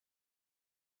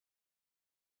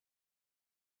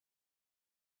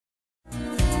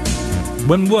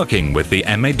When working with the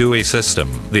Emmedue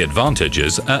system, the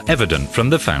advantages are evident from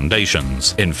the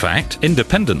foundations. In fact,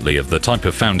 independently of the type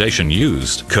of foundation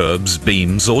used, curbs,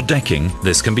 beams or decking,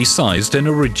 this can be sized in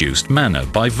a reduced manner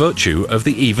by virtue of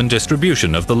the even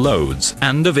distribution of the loads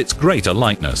and of its greater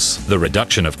lightness. The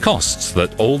reduction of costs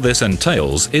that all this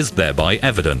entails is thereby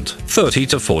evident. 30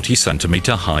 to 40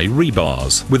 centimeter high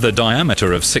rebars with a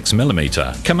diameter of 6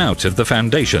 millimeter come out of the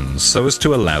foundations so as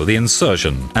to allow the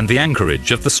insertion and the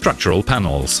anchorage of the structural panels.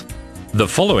 The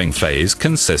following phase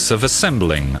consists of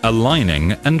assembling,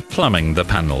 aligning and plumbing the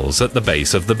panels at the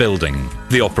base of the building.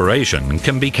 The operation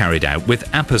can be carried out with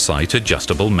apposite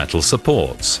adjustable metal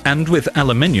supports and with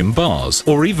aluminium bars,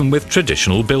 or even with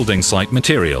traditional building site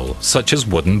material such as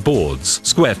wooden boards,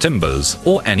 square timbers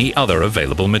or any other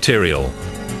available material.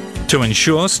 To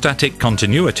ensure static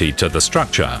continuity to the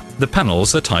structure, the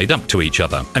panels are tied up to each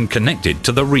other and connected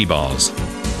to the rebars.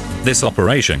 This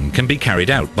operation can be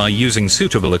carried out by using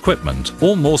suitable equipment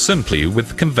or more simply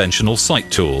with conventional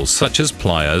site tools such as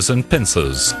pliers and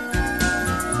pincers.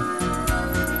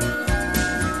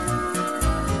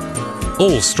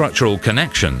 All structural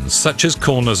connections, such as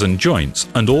corners and joints,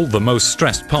 and all the most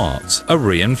stressed parts, are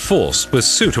reinforced with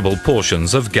suitable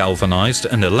portions of galvanized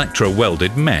and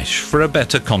electro-welded mesh for a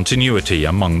better continuity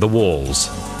among the walls.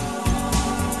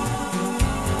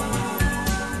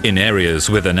 In areas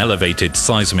with an elevated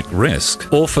seismic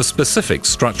risk, or for specific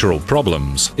structural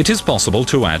problems, it is possible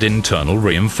to add internal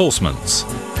reinforcements.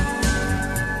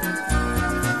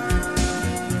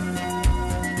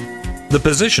 The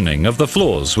positioning of the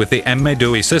floors with the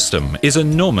Emmedue system is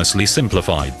enormously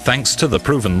simplified thanks to the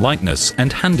proven lightness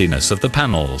and handiness of the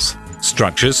panels.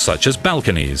 Structures such as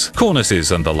balconies,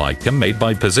 cornices and the like are made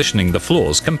by positioning the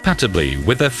floors compatibly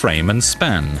with their frame and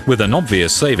span, with an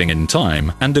obvious saving in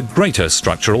time and a greater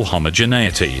structural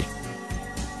homogeneity.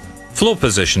 Floor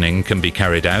positioning can be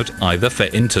carried out either for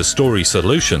inter-story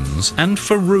solutions and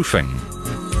for roofing.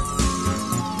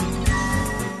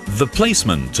 The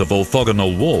placement of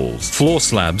orthogonal walls, floor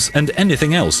slabs and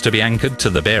anything else to be anchored to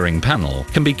the bearing panel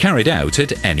can be carried out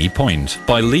at any point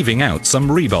by leaving out some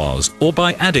rebars or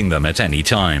by adding them at any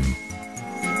time.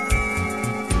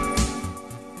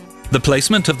 The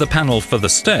placement of the panel for the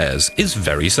stairs is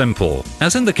very simple.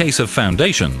 As in the case of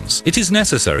foundations, it is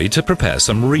necessary to prepare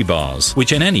some rebars,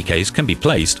 which in any case can be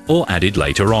placed or added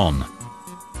later on.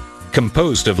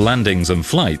 Composed of landings and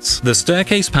flights, the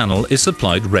staircase panel is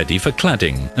supplied ready for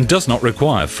cladding and does not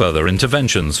require further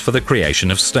interventions for the creation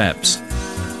of steps.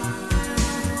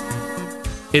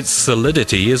 Its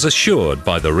solidity is assured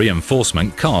by the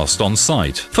reinforcement cast on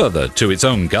site, further to its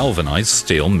own galvanized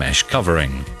steel mesh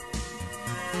covering.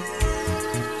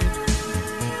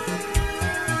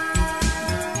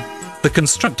 The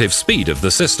constructive speed of the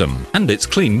system and its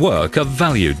clean work are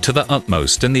valued to the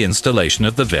utmost in the installation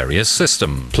of the various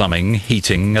system, plumbing,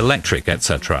 heating, electric,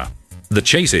 etc. The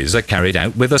chases are carried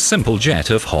out with a simple jet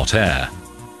of hot air.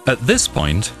 At this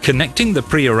point, connecting the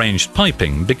pre-arranged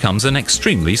piping becomes an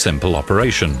extremely simple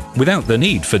operation, without the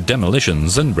need for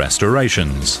demolitions and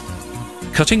restorations.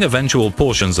 Cutting eventual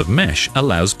portions of mesh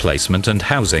allows placement and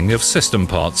housing of system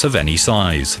parts of any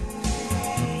size.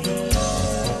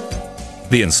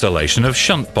 The installation of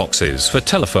shunt boxes for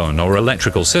telephone or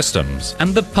electrical systems,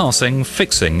 and the passing,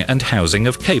 fixing and housing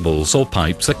of cables or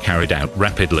pipes are carried out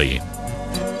rapidly.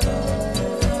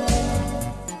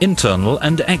 Internal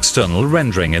and external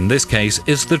rendering in this case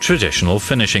is the traditional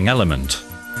finishing element.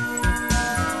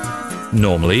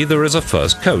 Normally there is a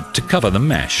first coat to cover the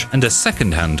mesh and a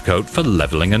second-hand coat for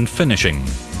leveling and finishing.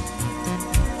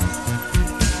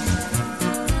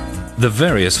 The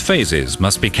various phases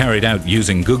must be carried out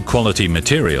using good quality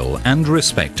material and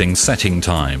respecting setting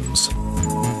times.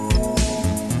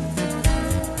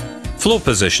 Floor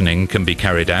positioning can be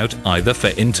carried out either for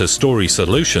inter-story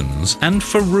solutions and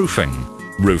for roofing.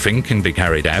 Roofing can be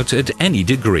carried out at any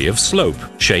degree of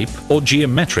slope, shape or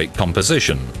geometric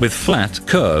composition, with flat,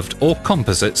 curved or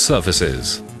composite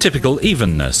surfaces. Typical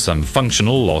evenness and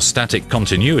functional or static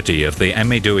continuity of the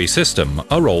Emmedue system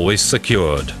are always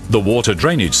secured. The water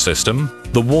drainage system,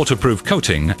 the waterproof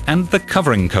coating and the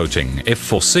covering coating, if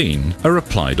foreseen, are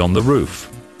applied on the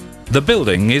roof. The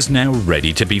building is now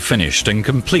ready to be finished and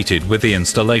completed with the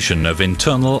installation of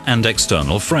internal and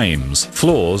external frames,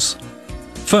 floors,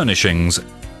 furnishings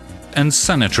and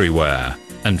sanitary ware,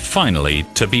 and finally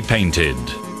to be painted.